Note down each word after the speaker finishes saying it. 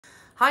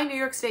Hi New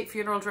York State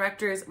Funeral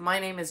Directors, my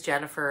name is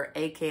Jennifer,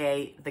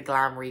 aka the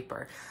Glam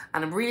Reaper,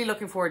 and I'm really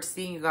looking forward to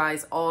seeing you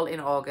guys all in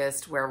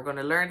August, where we're going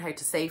to learn how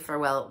to say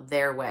farewell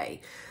their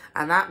way.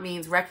 And that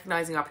means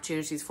recognising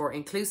opportunities for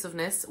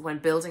inclusiveness when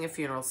building a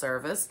funeral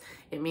service.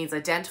 It means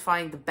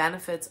identifying the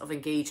benefits of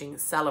engaging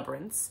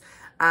celebrants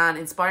and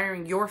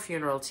inspiring your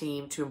funeral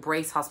team to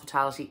embrace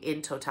hospitality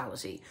in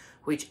totality,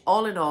 which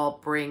all in all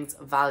brings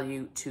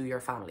value to your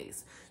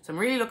families. So I'm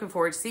really looking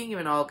forward to seeing you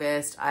in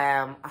August.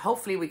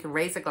 Hopefully we can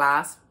raise a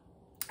glass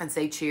and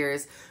say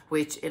cheers,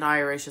 which in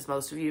Irish, as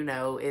most of you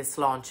know, is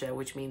sláinte,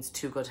 which means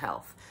to good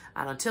health.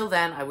 And until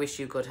then, I wish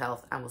you good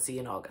health and we'll see you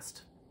in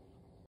August.